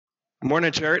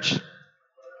Morning, church.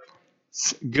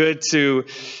 It's good to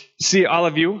see all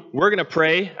of you. We're going to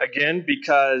pray again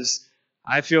because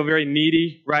I feel very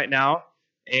needy right now.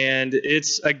 And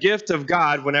it's a gift of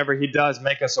God whenever He does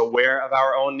make us aware of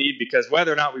our own need, because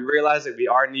whether or not we realize that we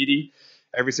are needy,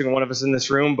 every single one of us in this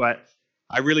room, but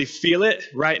I really feel it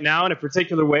right now in a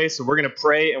particular way. So we're going to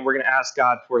pray and we're going to ask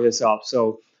God for His help.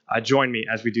 So join me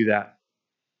as we do that.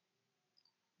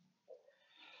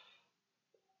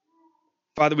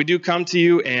 Father, we do come to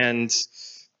you and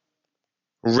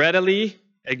readily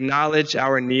acknowledge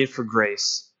our need for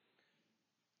grace.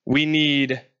 We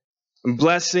need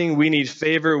blessing, we need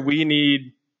favor, we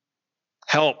need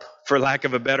help, for lack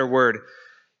of a better word.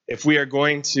 If we are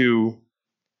going to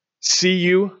see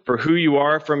you for who you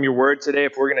are from your word today,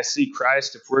 if we're going to see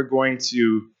Christ, if we're going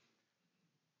to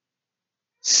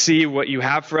see what you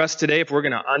have for us today, if we're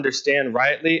going to understand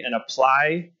rightly and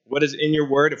apply what is in your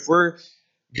word, if we're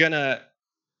going to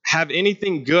have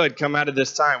anything good come out of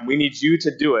this time, we need you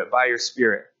to do it by your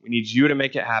Spirit. We need you to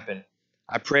make it happen.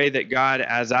 I pray that, God,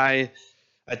 as I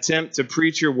attempt to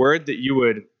preach your word, that you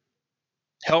would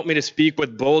help me to speak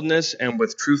with boldness and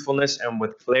with truthfulness and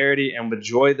with clarity and with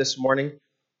joy this morning.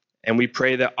 And we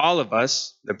pray that all of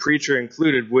us, the preacher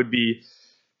included, would be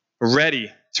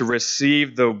ready to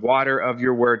receive the water of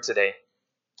your word today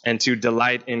and to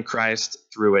delight in Christ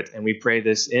through it. And we pray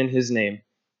this in his name.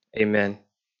 Amen.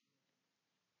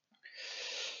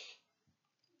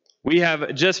 We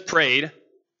have just prayed,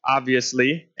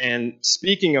 obviously, and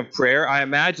speaking of prayer, I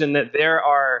imagine that there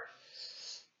are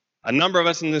a number of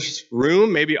us in this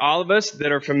room, maybe all of us,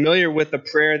 that are familiar with the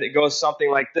prayer that goes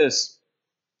something like this.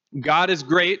 God is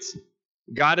great,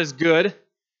 God is good,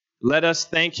 let us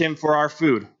thank him for our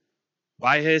food.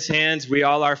 By his hands we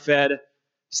all are fed.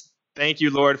 Thank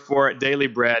you, Lord, for daily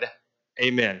bread.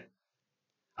 Amen.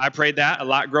 I prayed that a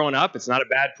lot growing up. It's not a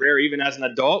bad prayer even as an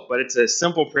adult, but it's a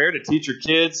simple prayer to teach your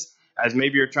kids as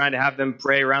maybe you're trying to have them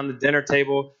pray around the dinner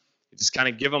table. You just kind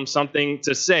of give them something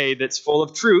to say that's full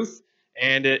of truth,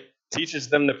 and it teaches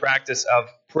them the practice of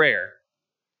prayer.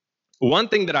 One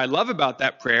thing that I love about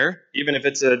that prayer, even if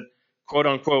it's a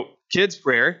quote-unquote kids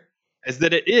prayer, is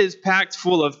that it is packed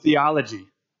full of theology.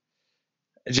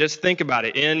 Just think about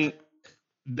it. In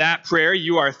that prayer,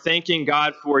 you are thanking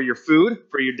God for your food,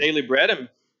 for your daily bread, and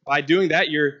by doing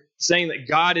that, you're saying that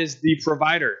God is the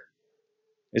provider.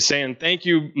 It's saying, thank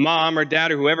you, mom or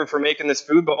dad or whoever, for making this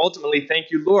food, but ultimately, thank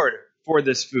you, Lord, for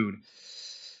this food.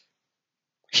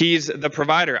 He's the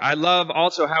provider. I love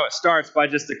also how it starts by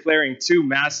just declaring two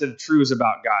massive truths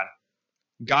about God.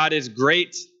 God is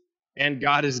great and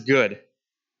God is good.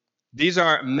 These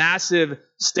are massive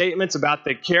statements about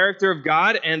the character of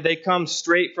God, and they come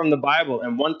straight from the Bible.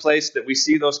 And one place that we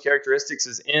see those characteristics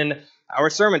is in our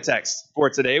sermon text for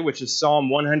today, which is Psalm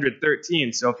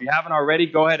 113. So if you haven't already,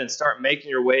 go ahead and start making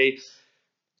your way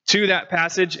to that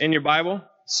passage in your Bible.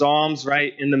 Psalms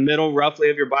right in the middle, roughly,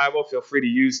 of your Bible. Feel free to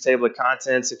use table of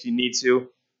contents if you need to.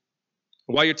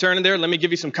 While you're turning there, let me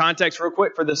give you some context real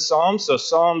quick for this psalm. So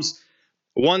Psalms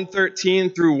 113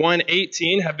 through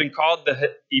 118 have been called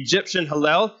the Egyptian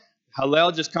Hallel.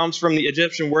 Hallel just comes from the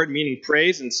Egyptian word meaning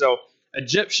praise. And so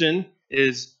Egyptian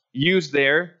is used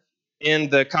there in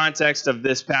the context of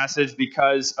this passage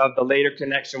because of the later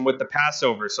connection with the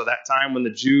Passover. So that time when the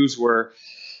Jews were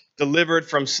delivered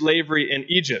from slavery in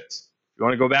Egypt. If you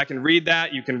want to go back and read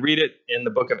that, you can read it in the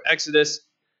book of Exodus.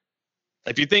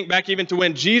 If you think back even to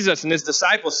when Jesus and his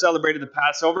disciples celebrated the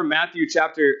Passover, Matthew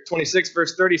chapter 26,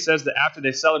 verse 30 says that after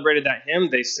they celebrated that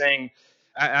meal,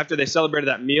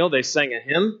 they sang a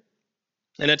hymn.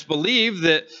 And it's believed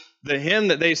that the hymn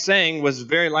that they sang was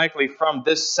very likely from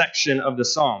this section of the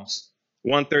Psalms,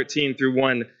 113 through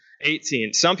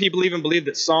 118. Some people even believe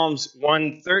that Psalms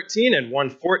 113 and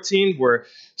 114 were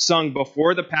sung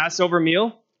before the Passover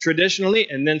meal traditionally,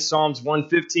 and then Psalms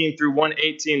 115 through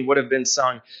 118 would have been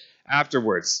sung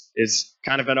afterwards. Is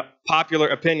kind of a popular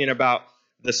opinion about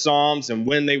the Psalms and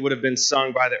when they would have been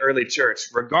sung by the early church.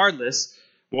 Regardless,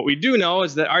 what we do know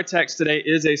is that our text today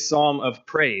is a psalm of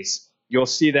praise. You'll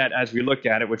see that as we look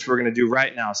at it, which we're going to do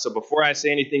right now. So before I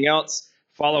say anything else,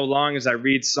 follow along as I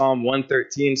read Psalm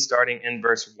 113, starting in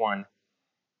verse 1.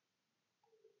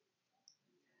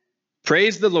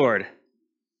 Praise the Lord.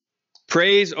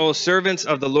 Praise, O servants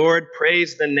of the Lord.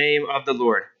 Praise the name of the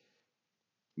Lord.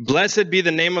 Blessed be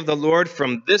the name of the Lord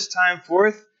from this time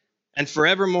forth and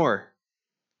forevermore.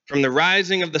 From the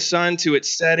rising of the sun to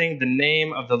its setting, the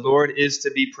name of the Lord is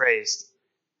to be praised.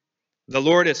 The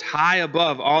Lord is high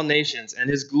above all nations, and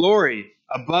his glory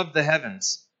above the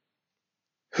heavens.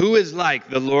 Who is like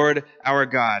the Lord our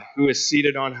God, who is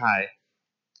seated on high,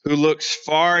 who looks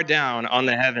far down on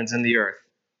the heavens and the earth?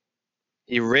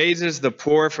 He raises the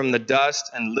poor from the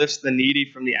dust and lifts the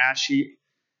needy from the ash heap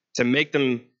to make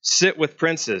them sit with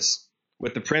princes,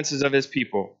 with the princes of his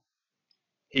people.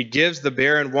 He gives the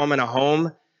barren woman a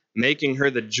home, making her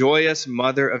the joyous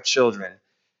mother of children.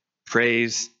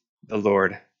 Praise the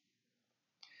Lord.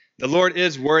 The Lord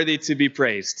is worthy to be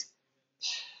praised.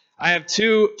 I have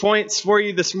 2 points for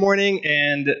you this morning,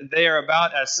 and they are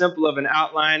about as simple of an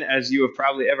outline as you have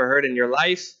probably ever heard in your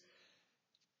life.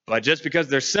 But just because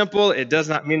they're simple, it does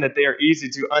not mean that they are easy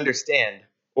to understand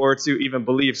or to even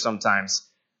believe sometimes.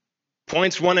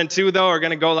 Points 1 and 2, though, are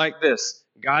going to go like this.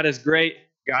 God is great.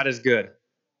 God is good.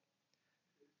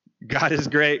 God is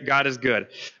great. God is good.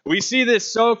 We see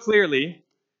this so clearly.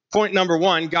 Point number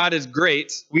 1, God is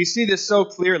great. We see this so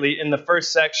clearly in the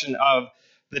first section of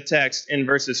the text in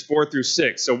verses 4 through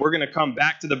 6. So we're going to come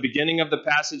back to the beginning of the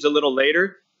passage a little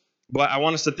later, but I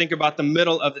want us to think about the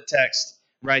middle of the text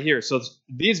right here. So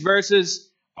these verses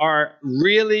are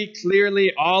really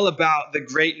clearly all about the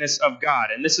greatness of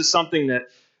God. And this is something that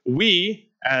we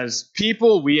as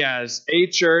people, we as a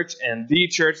church and the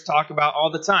church talk about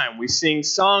all the time. We sing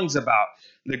songs about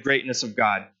the greatness of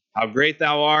God. How great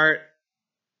thou art.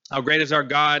 How great is our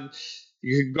God.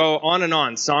 You could go on and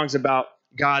on, songs about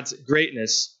God's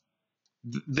greatness.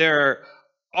 There are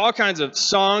all kinds of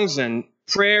songs and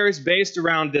prayers based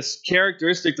around this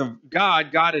characteristic of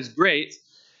God. God is great.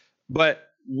 But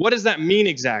what does that mean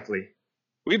exactly?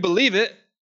 We believe it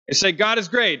and say, God is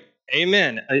great.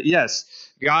 Amen. Yes,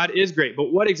 God is great.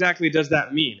 But what exactly does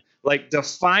that mean? Like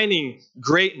defining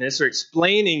greatness or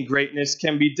explaining greatness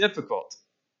can be difficult.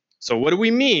 So what do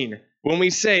we mean when we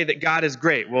say that God is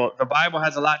great? Well, the Bible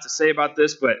has a lot to say about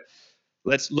this, but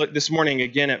let's look this morning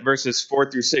again at verses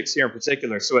 4 through 6 here in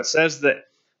particular. So it says that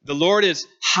the Lord is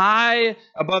high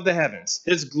above the heavens,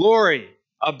 his glory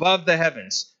above the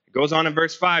heavens. It goes on in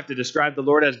verse 5 to describe the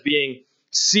Lord as being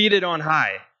seated on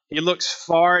high. He looks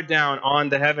far down on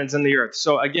the heavens and the earth.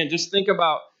 So again, just think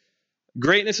about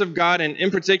greatness of God and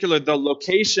in particular the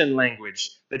location language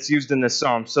that's used in this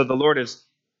psalm. So the Lord is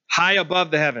high above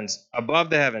the heavens,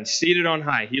 seated on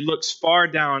high. He looks far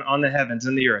down on the heavens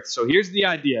and the earth. So here's the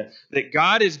idea that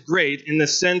God is great in the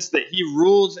sense that he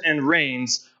rules and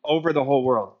reigns over the whole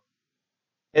world.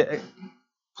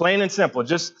 Plain and simple.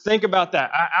 Just think about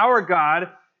that. Our God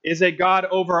is a God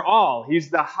over all. He's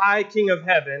the high King of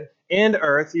heaven and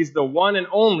earth. He's the one and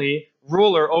only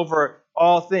ruler over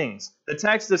all things. The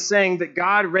text is saying that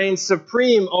God reigns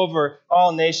supreme over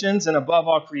all nations and above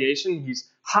all creation. He's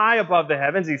high above the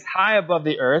heavens. He's high above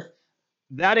the earth.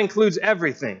 That includes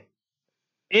everything.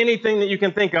 Anything that you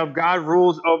can think of, God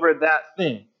rules over that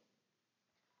thing.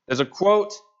 There's a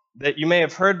quote that you may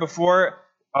have heard before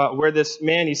where this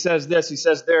man, he says this. He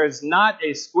says, there is not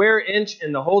a square inch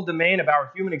in the whole domain of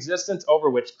our human existence over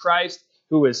which Christ,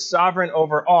 who is sovereign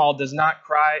over all, does not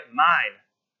cry, mine.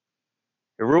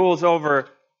 He rules over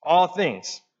all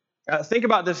things. Think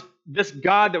about this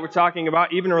God that we're talking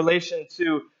about, even in relation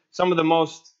to some of the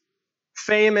most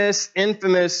famous,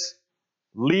 infamous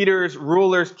leaders,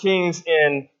 rulers, kings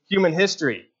in human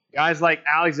history. Guys like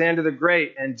Alexander the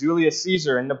Great and Julius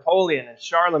Caesar and Napoleon and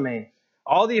Charlemagne.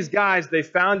 All these guys, they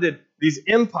founded these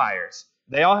empires.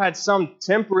 They all had some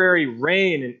temporary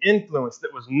reign and influence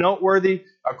that was noteworthy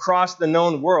across the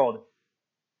known world.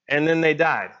 And then they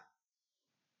died.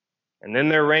 And then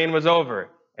their reign was over.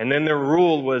 And then their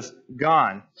rule was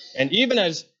gone. And even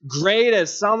as great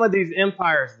as some of these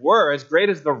empires were, as great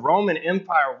as the Roman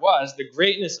Empire was, the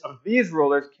greatness of these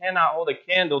rulers cannot hold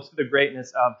a candle to the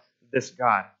greatness of this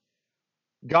God.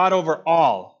 God over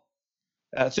all.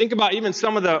 Think about even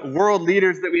some of the world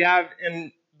leaders that we have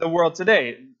in the world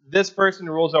today. This person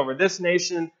rules over this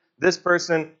nation. This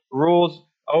person rules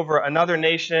over another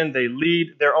nation. They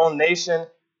lead their own nation.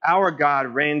 Our God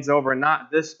reigns over not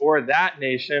this or that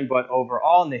nation, but over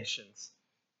all nations.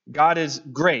 God is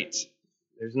great.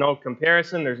 There's no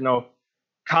comparison. There's no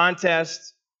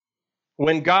contest.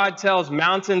 When God tells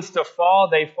mountains to fall,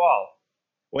 they fall.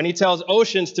 When he tells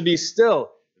oceans to be still,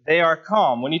 they are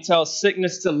calm. When he tells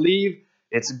sickness to leave,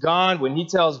 it's gone. When he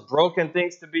tells broken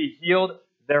things to be healed,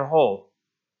 they're whole.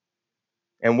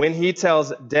 And when he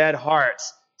tells dead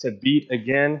hearts to beat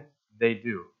again, they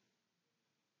do.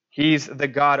 He's the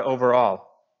God over all.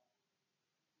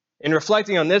 In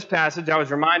reflecting on this passage, I was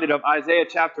reminded of Isaiah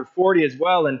chapter 40 as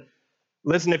well. And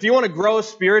listen, if you want to grow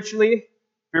spiritually, if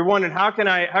you're wondering, how can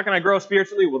I grow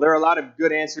spiritually? Well, there are a lot of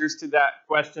good answers to that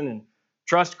question. And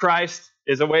trust Christ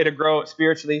is a way to grow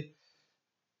spiritually.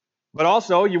 But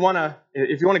also, if you want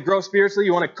to grow spiritually,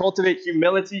 you want to cultivate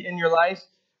humility in your life,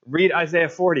 read Isaiah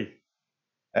 40.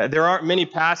 There aren't many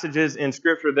passages in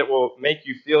Scripture that will make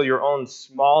you feel your own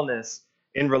smallness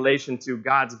in relation to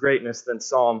God's greatness than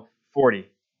Psalm 40.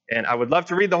 And I would love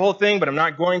to read the whole thing, but I'm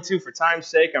not going to for time's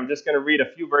sake. I'm just going to read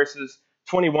a few verses,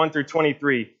 21 through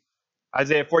 23.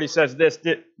 Isaiah 40 says this,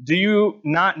 do you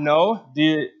not know?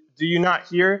 Do you not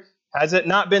hear? Has it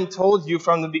not been told you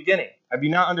from the beginning? Have you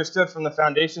not understood from the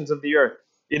foundations of the earth?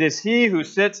 It is he who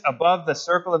sits above the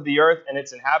circle of the earth, and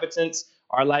its inhabitants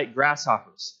are like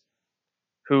grasshoppers,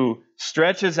 who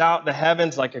stretches out the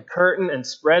heavens like a curtain and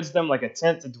spreads them like a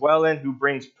tent to dwell in, who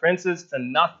brings princes to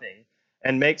nothing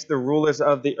and makes the rulers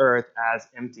of the earth as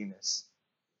emptiness.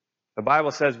 The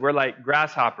Bible says we're like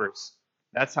grasshoppers.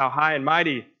 That's how high and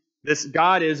mighty this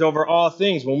God is over all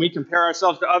things. When we compare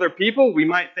ourselves to other people, we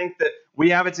might think that we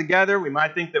have it together. We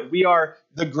might think that we are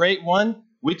the great one.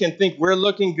 We can think we're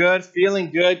looking good,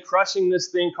 feeling good, crushing this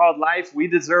thing called life. We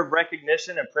deserve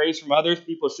recognition and praise from others.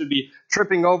 People should be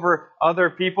tripping over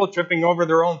other people, tripping over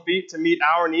their own feet to meet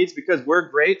our needs because we're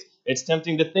great. It's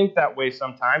tempting to think that way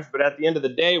sometimes, but at the end of the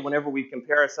day, whenever we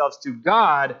compare ourselves to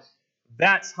God,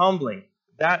 that's humbling.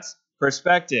 That's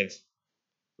perspective.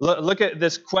 Look at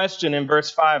this question in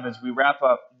verse 5 as we wrap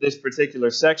up this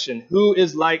particular section. Who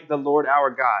is like the Lord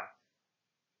our God?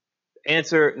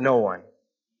 Answer, no one.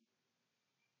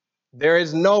 There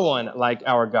is no one like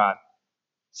our God.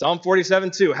 Psalm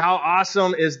 47:2. How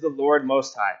awesome is the Lord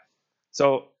Most High.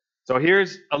 So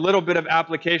here's a little bit of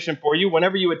application for you.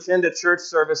 Whenever you attend a church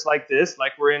service like this,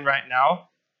 like we're in right now,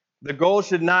 the goal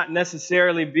should not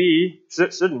necessarily be,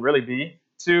 shouldn't really be,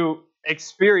 to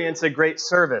experience a great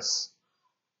service.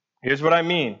 Here's what I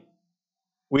mean.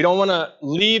 We don't want to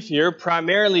leave here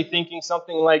primarily thinking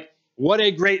something like, what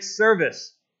a great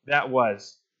service that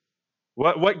was.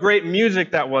 What great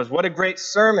music that was. What a great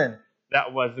sermon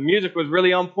that was. The music was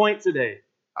really on point today.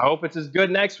 I hope it's as good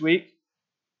next week.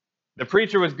 The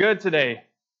preacher was good today.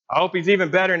 I hope he's even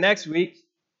better next week.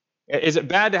 Is it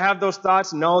bad to have those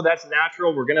thoughts? No, that's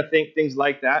natural. We're going to think things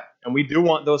like that, and we do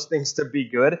want those things to be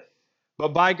good.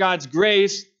 But by God's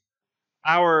grace,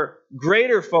 our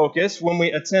greater focus when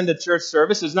we attend a church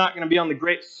service is not going to be on the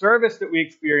great service that we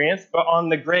experience, but on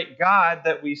the great God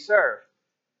that we serve.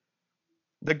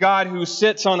 The God who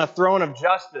sits on a throne of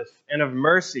justice and of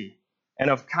mercy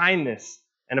and of kindness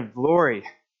and of glory.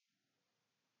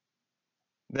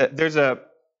 There's a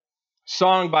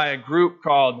song by a group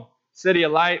called City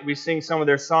of Light. We sing some of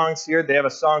their songs here. They have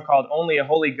a song called Only a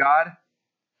Holy God.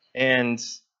 And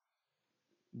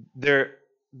the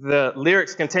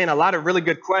lyrics contain a lot of really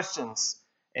good questions.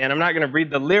 And I'm not going to read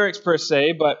the lyrics per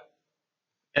se, but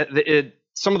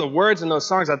some of the words in those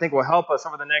songs I think will help us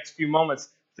over the next few moments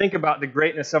think about the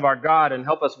greatness of our God and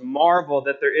help us marvel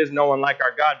that there is no one like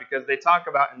our God, because they talk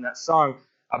about in that song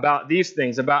about these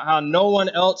things, about how no one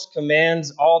else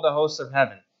commands all the hosts of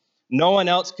heaven. No one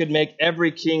else could make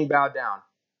every king bow down.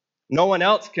 No one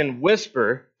else can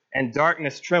whisper and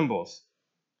darkness trembles.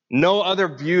 No other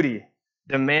beauty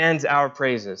demands our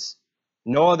praises.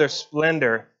 No other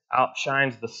splendor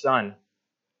outshines the sun.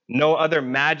 No other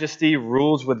majesty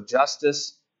rules with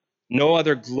justice. No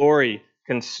other glory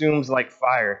consumes like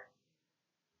fire.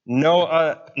 No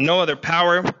other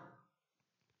power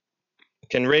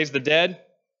can raise the dead.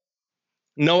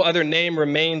 No other name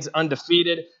remains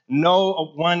undefeated.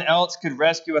 No one else could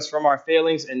rescue us from our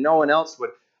failings, and no one else would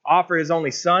offer his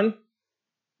only son.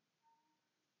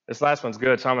 This last one's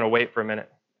good, so I'm going to wait for a minute.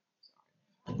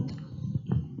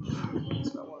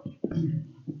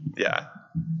 Yeah.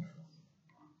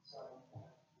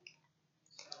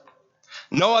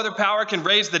 No other power can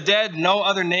raise the dead. No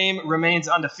other name remains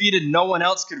undefeated. No one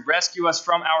else could rescue us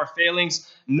from our failings.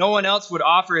 No one else would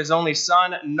offer his only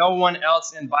son. No one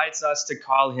else invites us to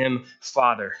call him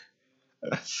Father.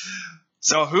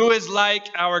 So who is like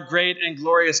our great and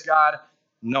glorious God?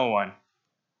 No one.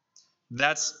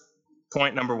 That's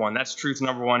point number one. That's truth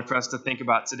number one for us to think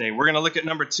about today. We're going to look at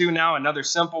number two now, another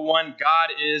simple one. God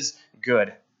is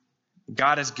good.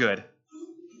 God is good.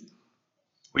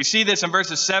 We see this in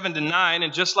verses 7 to 9,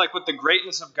 and just like with the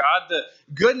greatness of God, the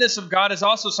goodness of God is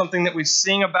also something that we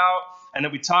sing about and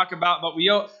that we talk about, but we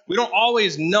don't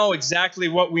always know exactly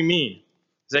what we mean.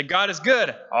 That God is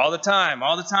good all the time,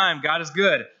 God is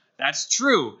good. That's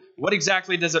true. What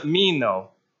exactly does it mean, though?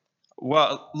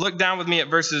 Well, look down with me at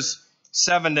verses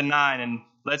 7 to 9, and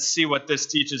let's see what this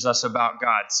teaches us about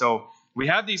God. So we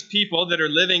have these people that are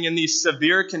living in these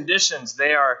severe conditions.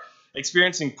 They are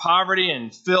experiencing poverty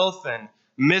and filth and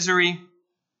misery.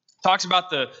 Talks about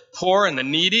the poor and the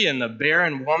needy and the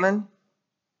barren woman.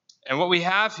 And what we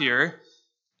have here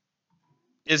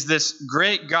is this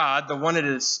great God, the one that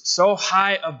is so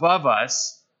high above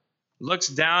us, looks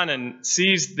down and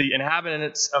sees the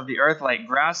inhabitants of the earth like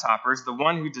grasshoppers, the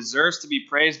one who deserves to be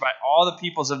praised by all the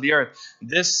peoples of the earth,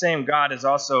 this same God is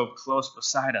also close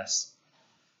beside us.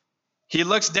 He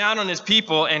looks down on his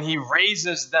people and he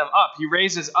raises them up. He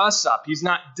raises us up. He's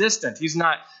not distant. He's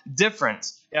not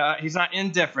different. He's not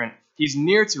indifferent. He's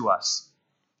near to us.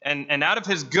 And out of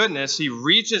his goodness, he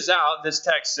reaches out, this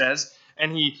text says,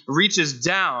 and he reaches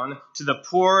down to the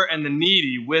poor and the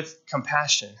needy with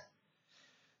compassion.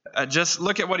 Just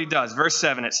look at what he does. Verse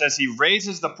 7, it says, he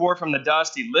raises the poor from the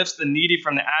dust. He lifts the needy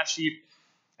from the ash heap.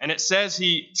 And it says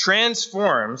he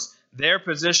transforms their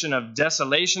position of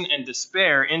desolation and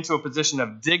despair into a position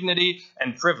of dignity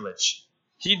and privilege.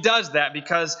 He does that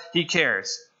because he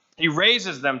cares. He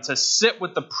raises them to sit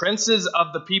with the princes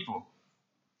of the people.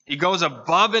 He goes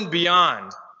above and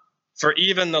beyond for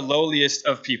even the lowliest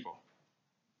of people.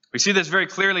 We see this very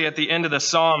clearly at the end of the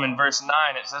psalm in verse 9.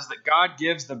 It says that God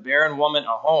gives the barren woman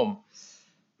a home,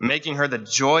 making her the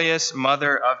joyous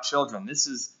mother of children. This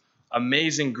is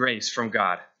amazing grace from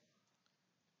God.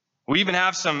 We even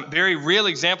have some very real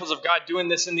examples of God doing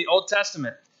this in the Old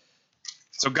Testament.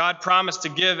 So God promised to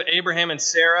give Abraham and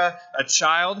Sarah a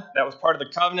child. That was part of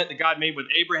the covenant that God made with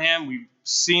Abraham. We've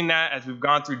seen that as we've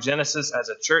gone through Genesis as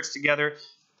a church together.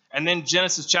 And then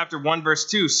Genesis chapter 1, verse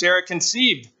 2, Sarah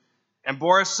conceived and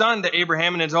bore a son to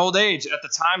Abraham in his old age at the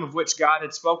time of which God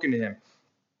had spoken to him.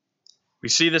 We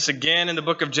see this again in the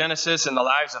book of Genesis in the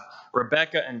lives of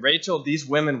Rebekah and Rachel. These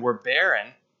women were barren,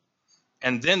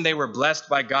 and then they were blessed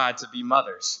by God to be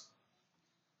mothers.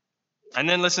 And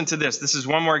then listen to this. This is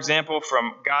one more example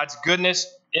from God's goodness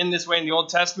in this way in the Old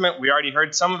Testament. We already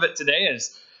heard some of it today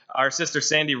as our sister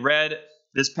Sandy read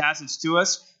this passage to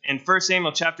us. In 1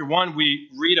 Samuel chapter 1, we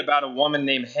read about a woman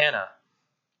named Hannah.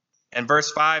 And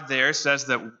verse 5 there says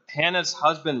that Hannah's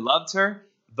husband loved her,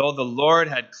 though the Lord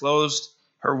had closed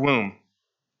her womb.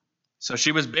 So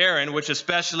she was barren, which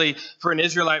especially for an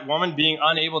Israelite woman, being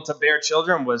unable to bear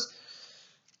children was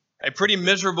a pretty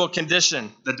miserable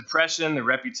condition. The depression, the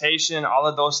reputation, all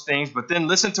of those things. But then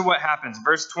listen to what happens.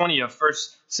 Verse 20 of 1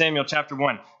 Samuel chapter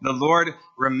 1. The Lord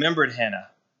remembered Hannah.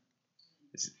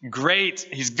 It's great.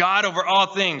 He's God over all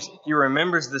things. He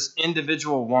remembers this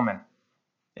individual woman.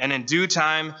 And in due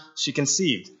time, she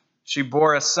conceived. She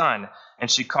bore a son, and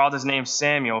she called his name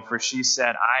Samuel, for she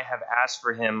said, I have asked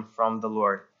for him from the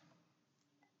Lord.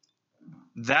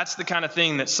 That's the kind of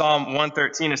thing that Psalm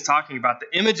 113 is talking about.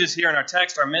 The images here in our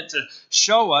text are meant to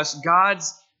show us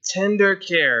God's tender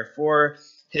care for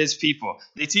his people.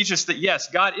 They teach us that, yes,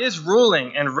 God is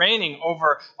ruling and reigning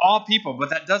over all people, but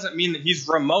that doesn't mean that he's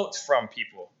remote from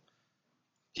people.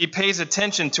 He pays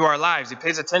attention to our lives. He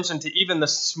pays attention to even the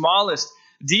smallest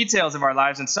details of our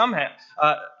lives. And somehow,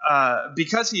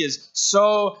 because he is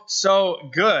so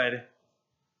good,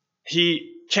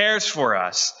 he cares for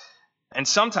us. And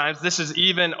sometimes this is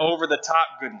even over the top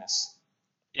goodness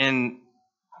in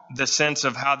the sense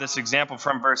of how this example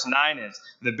from verse 9 is.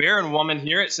 The barren woman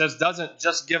here, it says, doesn't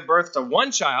just give birth to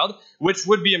one child, which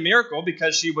would be a miracle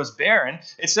because she was barren.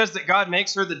 It says that God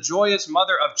makes her the joyous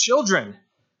mother of children,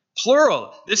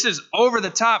 plural. This is over the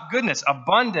top goodness,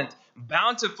 abundant,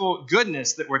 bountiful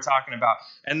goodness that we're talking about.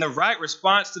 And the right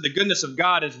response to the goodness of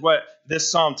God is what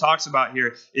this psalm talks about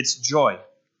here. It's joy.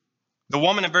 The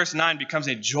woman in verse 9 becomes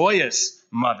a joyous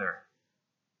mother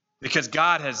because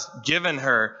God has given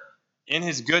her, in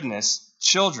his goodness,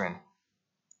 children.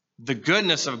 The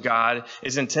goodness of God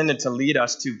is intended to lead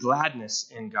us to gladness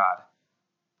in God.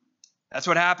 That's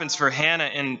what happens for Hannah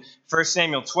in 1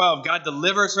 Samuel 12. God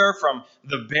delivers her from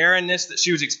the barrenness that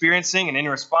she was experiencing, and in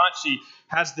response, she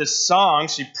has this song.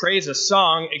 She prays a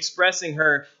song expressing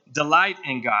her delight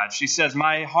in God. She says,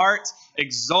 my heart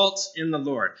exults in the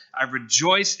Lord. I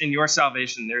rejoice in your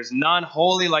salvation. There is none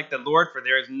holy like the Lord, for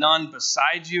there is none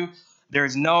beside you. There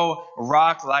is no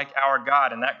rock like our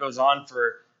God. And that goes on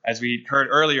for, as we heard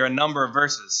earlier, a number of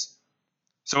verses.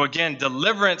 So again,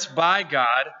 deliverance by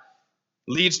God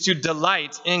leads to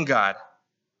delight in God.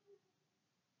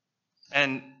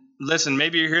 And listen,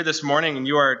 maybe you're here this morning and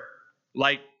you are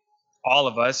like all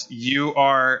of us, you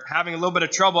are having a little bit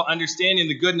of trouble understanding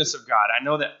the goodness of God. I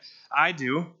know that I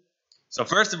do. So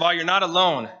first of all, you're not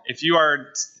alone if you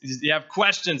have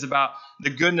questions about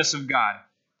the goodness of God.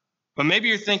 But maybe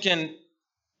you're thinking,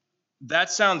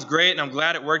 that sounds great, and I'm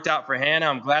glad it worked out for Hannah.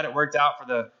 I'm glad it worked out for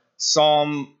the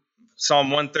Psalm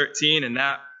 113 and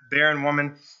that barren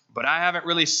woman. But I haven't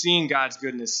really seen God's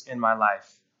goodness in my life.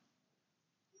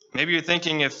 Maybe you're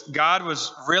thinking, if God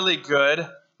was really good,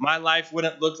 my life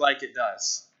wouldn't look like it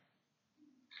does.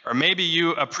 Or maybe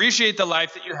you appreciate the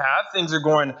life that you have. Things are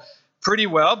going pretty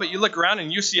well, but you look around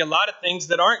and you see a lot of things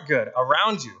that aren't good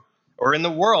around you. or in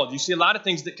the world. You see a lot of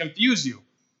things that confuse you.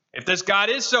 If this God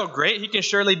is so great, he can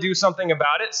surely do something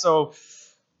about it. So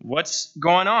what's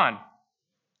going on?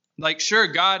 Like, sure,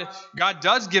 God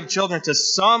does give children to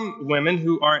some women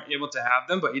who aren't able to have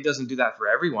them, but he doesn't do that for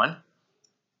everyone.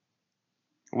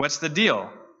 What's the deal?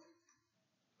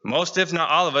 Most, if not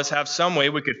all of us, have some way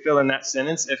we could fill in that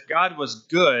sentence. If God was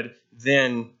good,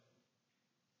 then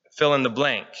fill in the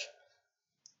blank.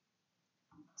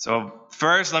 So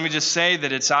first, let me just say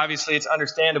that it's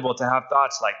understandable to have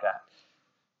thoughts like that.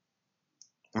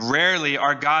 Rarely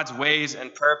are God's ways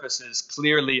and purposes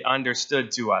clearly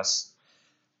understood to us.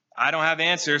 I don't have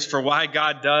answers for why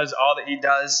God does all that he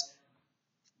does.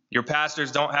 Your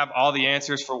pastors don't have all the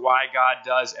answers for why God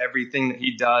does everything that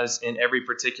he does in every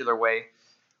particular way.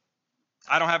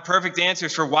 I don't have perfect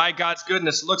answers for why God's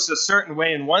goodness looks a certain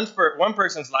way in one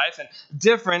person's life and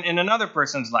different in another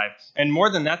person's life. And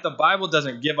more than that, the Bible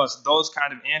doesn't give us those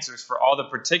kind of answers for all the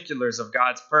particulars of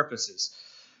God's purposes.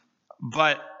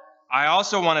 But I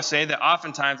also want to say that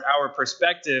oftentimes our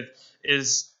perspective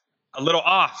is a little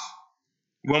off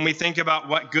when we think about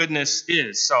what goodness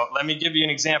is. So let me give you an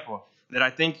example that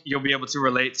I think you'll be able to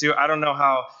relate to. I don't know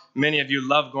how many of you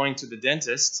love going to the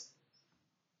dentist.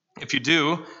 If you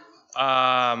do,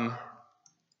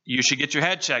 you should get your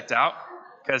head checked out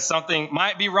because something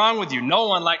might be wrong with you. No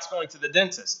one likes going to the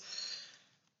dentist.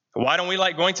 Why don't we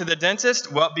like going to the dentist?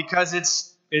 Well, because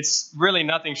it's really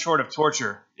nothing short of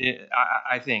torture,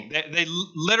 I think. They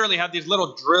literally have these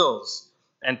little drills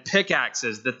and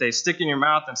pickaxes that they stick in your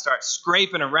mouth and start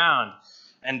scraping around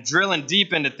and drilling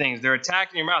deep into things. They're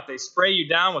attacking your mouth. They spray you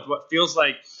down with what feels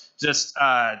like just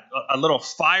a little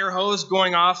fire hose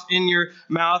going off in your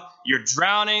mouth. You're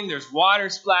drowning. There's water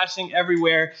splashing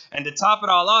everywhere. And to top it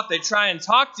all off, they try and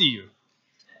talk to you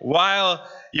while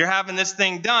you're having this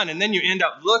thing done. And then you end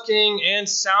up looking and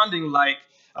sounding like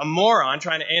a moron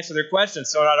trying to answer their questions.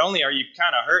 So not only are you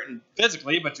kind of hurting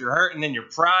physically, but you're hurting in your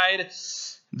pride.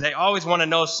 They always want to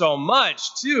know so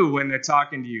much, too, when they're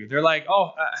talking to you. They're like,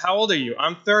 oh, how old are you?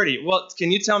 I'm 30. Well, can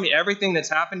you tell me everything that's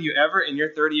happened to you ever in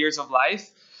your 30 years of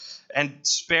life? And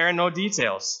spare no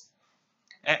details.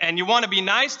 And you want to be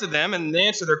nice to them and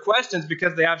answer their questions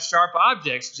because they have sharp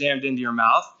objects jammed into your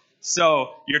mouth.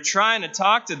 So you're trying to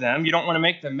talk to them. You don't want to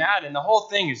make them mad. And the whole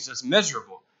thing is just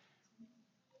miserable.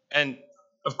 And,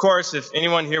 of course, if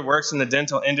anyone here works in the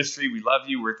dental industry, we love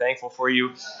you. We're thankful for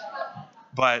you.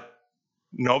 But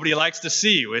nobody likes to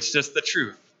see you. It's just the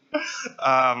truth.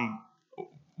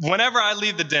 Whenever I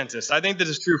leave the dentist, I think this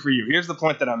is true for you. Here's the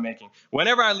point that I'm making.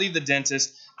 Whenever I leave the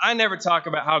dentist, I never talk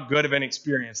about how good of an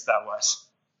experience that was.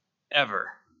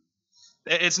 Ever.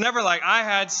 It's never like, I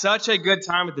had such a good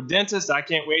time at the dentist, I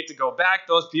can't wait to go back.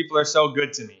 Those people are so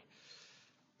good to me.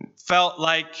 Felt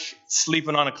like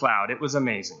sleeping on a cloud. It was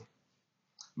amazing.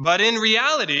 But in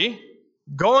reality,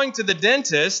 going to the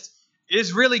dentist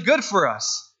is really good for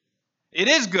us. It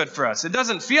is good for us. It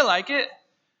doesn't feel like it.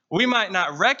 We might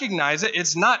not recognize it.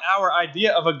 It's not our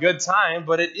idea of a good time,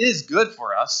 but it is good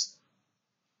for us.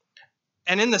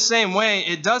 And in the same way,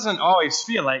 it doesn't always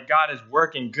feel like God is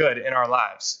working good in our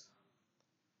lives.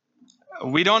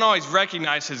 We don't always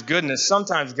recognize his goodness.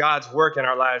 Sometimes God's work in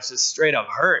our lives just straight up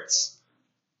hurts.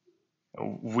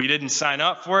 We didn't sign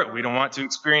up for it. We don't want to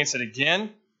experience it again.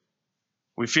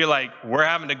 We feel like we're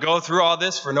having to go through all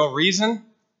this for no reason.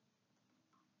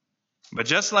 But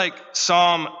just like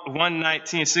Psalm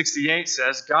 119:68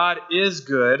 says, God is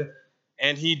good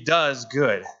and he does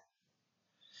good.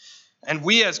 And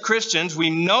we as Christians, we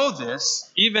know this,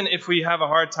 even if we have a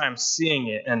hard time seeing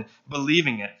it and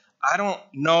believing it. I don't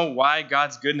know why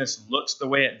God's goodness looks the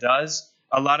way it does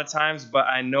a lot of times, but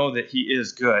I know that he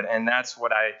is good, and that's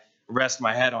what I rest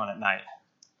my head on at night.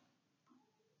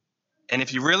 And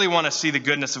if you really want to see the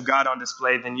goodness of God on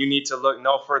display, then you need to look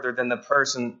no further than the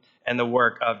person and the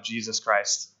work of Jesus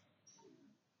Christ.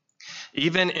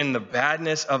 Even in the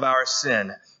badness of our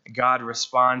sin, God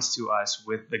responds to us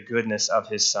with the goodness of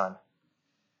his Son.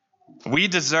 We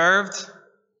deserved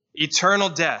eternal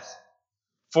death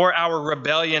for our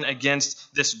rebellion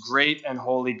against this great and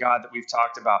holy God that we've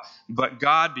talked about. But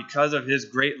God, because of his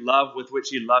great love with which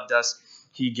he loved us,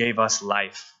 he gave us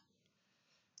life.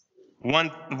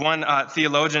 One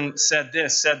theologian said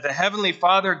this, the Heavenly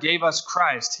Father gave us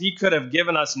Christ. He could have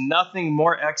given us nothing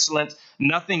more excellent,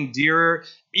 nothing dearer,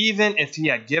 even if he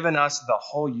had given us the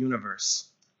whole universe.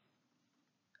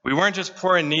 We weren't just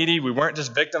poor and needy. We weren't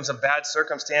just victims of bad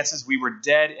circumstances. We were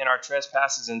dead in our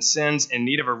trespasses and sins, in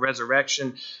need of a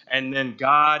resurrection. And then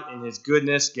God, in his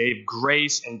goodness, gave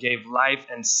grace and gave life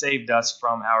and saved us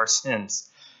from our sins.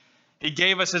 He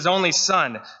gave us his only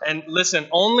Son. And listen,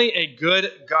 only a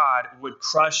good God would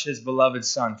crush his beloved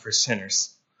Son for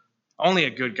sinners. Only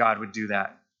a good God would do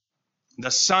that.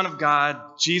 The Son of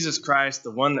God, Jesus Christ,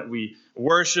 the one that we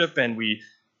worship and we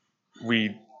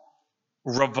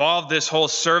revolve this whole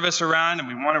service around, and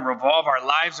we want to revolve our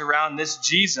lives around, this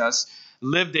Jesus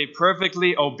lived a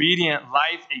perfectly obedient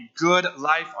life, a good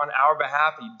life on our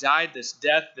behalf. He died this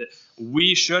death that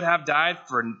we should have died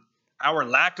for our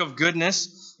lack of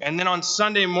goodness. And then on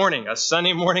Sunday morning, a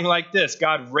Sunday morning like this,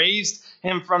 God raised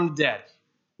him from the dead.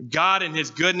 God in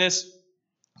his goodness,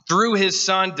 through his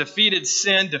Son, defeated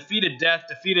sin, defeated death,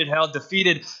 defeated hell,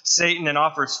 defeated Satan, and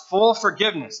offers full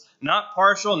forgiveness, not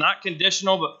partial, not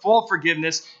conditional, but full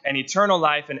forgiveness and eternal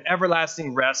life and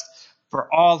everlasting rest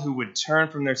for all who would turn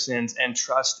from their sins and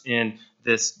trust in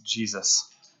this Jesus.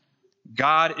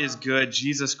 God is good.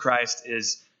 Jesus Christ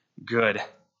is good.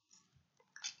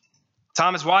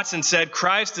 Thomas Watson said,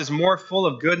 Christ is more full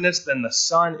of goodness than the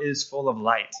sun is full of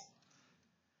light.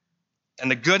 And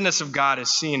the goodness of God is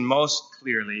seen most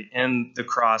clearly in the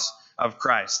cross of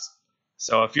Christ.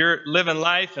 So if you're living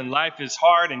life and life is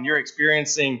hard and you're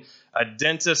experiencing a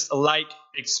dentist-like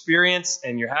experience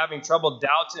and you're having trouble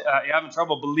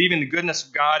believing the goodness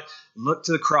of God, look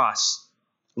to the cross.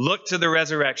 Look to the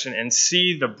resurrection and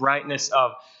see the brightness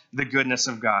of the goodness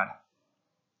of God.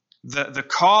 The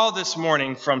call this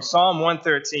morning from Psalm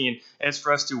 113 is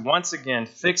for us to once again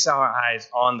fix our eyes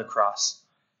on the cross.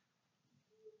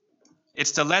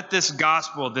 It's to let this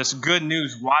gospel, this good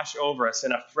news, wash over us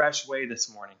in a fresh way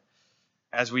this morning,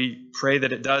 as we pray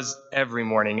that it does every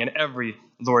morning in every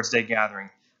Lord's Day gathering.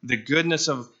 The goodness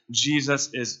of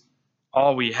Jesus is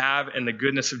all we have, and the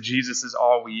goodness of Jesus is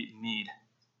all we need.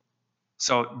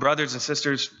 So, brothers and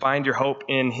sisters, find your hope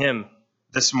in him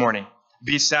this morning.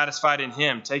 Be satisfied in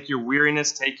him. Take your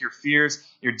weariness, take your fears,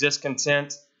 your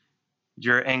discontent,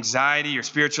 your anxiety, your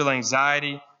spiritual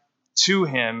anxiety to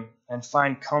him and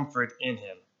find comfort in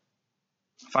him.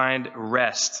 Find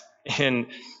rest in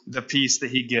the peace that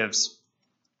he gives.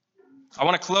 I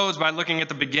want to close by looking at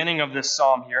the beginning of this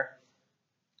psalm here,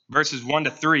 verses 1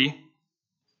 to 3.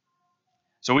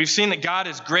 So we've seen that God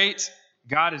is great,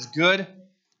 God is good.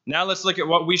 Now let's look at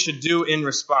what we should do in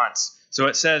response. So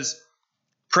it says,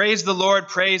 praise the Lord,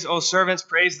 praise, O servants,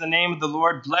 praise the name of the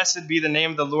Lord. Blessed be the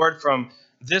name of the Lord from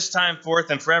this time forth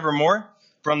and forevermore.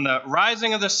 From the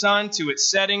rising of the sun to its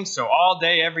setting, so all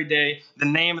day, every day, the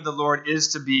name of the Lord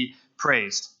is to be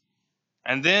praised.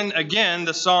 And then again,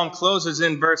 the psalm closes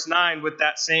in verse 9 with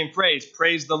that same phrase,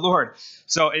 praise the Lord.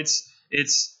 So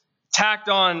it's tacked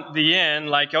on the end,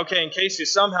 like, okay, in case you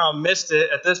somehow missed it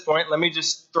at this point, let me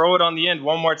just throw it on the end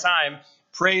one more time.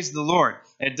 Praise the Lord.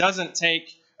 It doesn't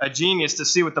take a genius to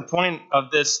see what the point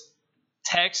of this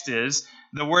text is.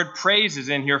 The word praise is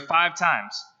in here 5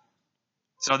 times.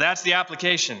 So that's the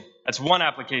application. That's one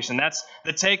application. That's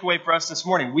the takeaway for us this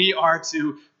morning. We are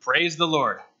to praise the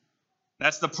Lord.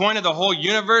 That's the point of the whole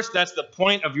universe. That's the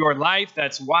point of your life.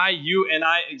 That's why you and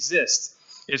I exist,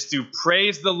 is to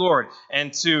praise the Lord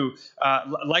and to,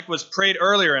 like was prayed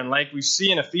earlier and like we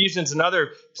see in Ephesians and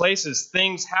other places,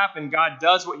 things happen. God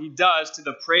does what he does to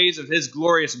the praise of his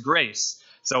glorious grace.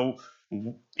 So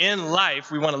in life,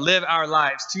 we want to live our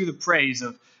lives to the praise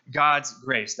of God's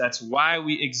grace. That's why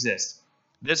we exist.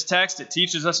 This text, it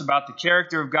teaches us about the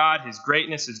character of God, his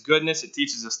greatness, his goodness. It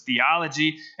teaches us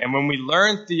theology. And when we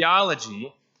learn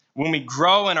theology, when we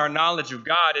grow in our knowledge of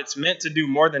God, it's meant to do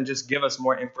more than just give us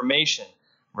more information,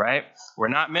 right? We're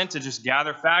not meant to just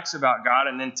gather facts about God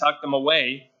and then tuck them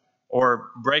away or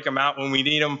break them out when we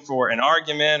need them for an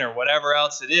argument or whatever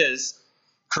else it is.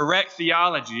 Correct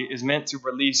theology is meant to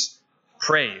release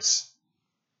praise.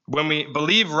 When we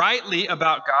believe rightly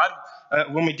about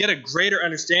God, when we get a greater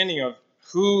understanding of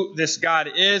who this God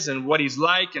is and what he's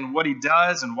like and what he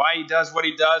does and why he does what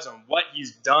he does and what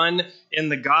he's done in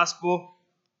the gospel,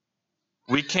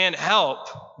 we can't help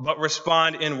but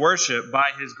respond in worship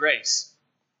by his grace.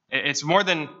 It's more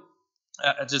than,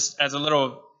 just as a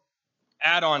little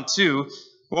add-on to,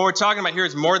 what we're talking about here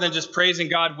is more than just praising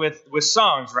God with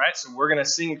songs, right? So we're going to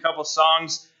sing a couple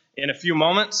songs in a few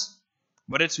moments,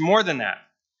 but it's more than that.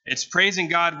 It's praising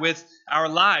God with our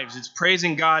lives. It's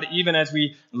praising God even as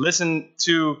we listen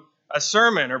to a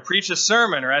sermon or preach a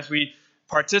sermon or as we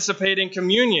participate in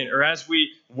communion or as we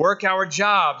work our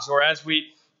jobs or as we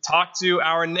talk to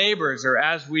our neighbors or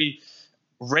as we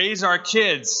raise our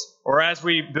kids or as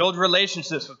we build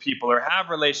relationships with people or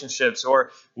have relationships or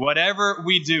whatever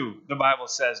we do, the Bible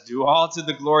says, do all to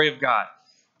the glory of God.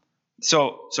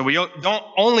 So we don't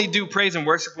only do praise and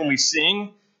worship when we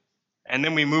sing, and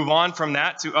then we move on from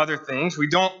that to other things. We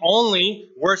don't only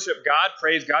worship God,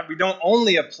 praise God. We don't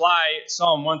only apply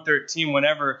Psalm 113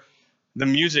 whenever the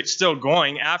music's still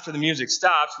going. After the music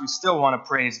stops, we still want to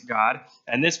praise God.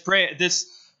 And this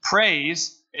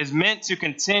Praise is meant to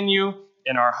continue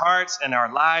in our hearts and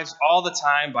our lives all the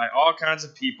time by all kinds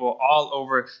of people all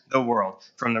over the world.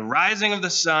 From the rising of the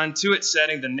sun to its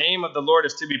setting, the name of the Lord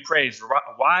is to be praised.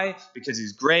 Why? Because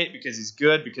he's great, because he's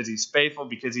good, because he's faithful,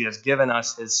 because he has given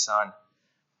us his Son.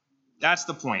 That's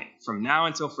the point. From now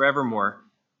until forevermore,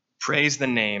 praise the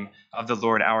name of the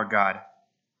Lord our God.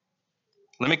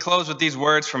 Let me close with these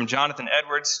words from Jonathan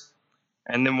Edwards,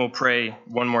 and then we'll pray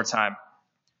one more time.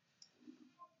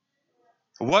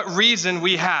 What reason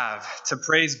we have to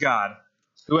praise God,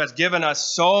 who has given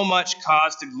us so much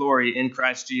cause to glory in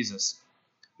Christ Jesus,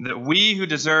 that we who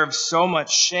deserve so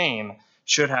much shame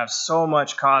should have so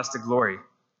much cause to glory,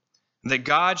 that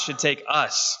God should take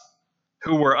us,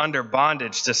 who were under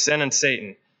bondage to sin and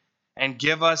Satan, and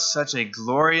give us such a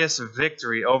glorious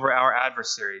victory over our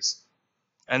adversaries,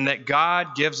 and that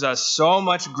God gives us so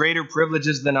much greater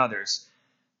privileges than others,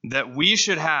 that we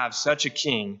should have such a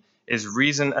king is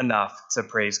reason enough to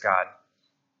praise God.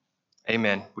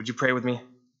 Amen. Would you pray with me?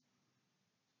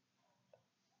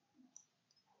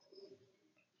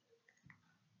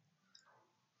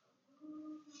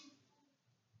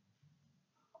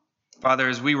 Father,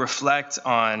 as we reflect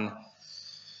on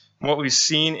what we've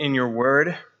seen in your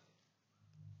word,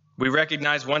 we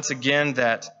recognize once again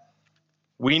that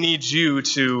we need you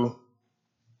to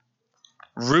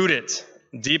root it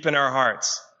deep in our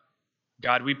hearts.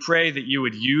 God, we pray that you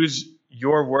would use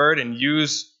your word and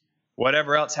use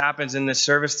whatever else happens in this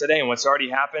service today and what's already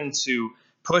happened to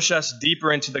push us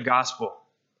deeper into the gospel.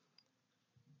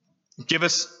 Give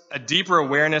us a deeper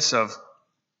awareness of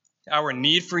our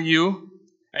need for you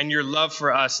and your love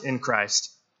for us in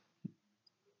Christ.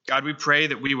 God, we pray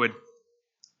that we would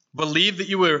believe that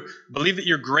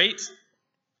you're great,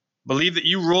 believe that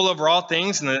you rule over all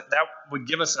things, and that would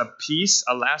give us a peace,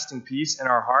 a lasting peace in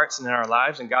our hearts and in our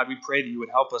lives. And God, we pray that you would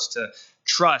help us to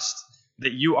trust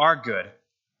that you are good.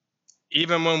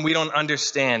 Even when we don't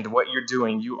understand what you're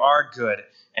doing, you are good.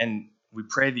 And we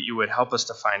pray that you would help us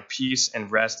to find peace and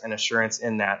rest and assurance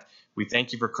in that. We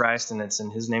thank you for Christ, and it's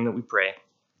in his name that we pray.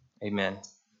 Amen.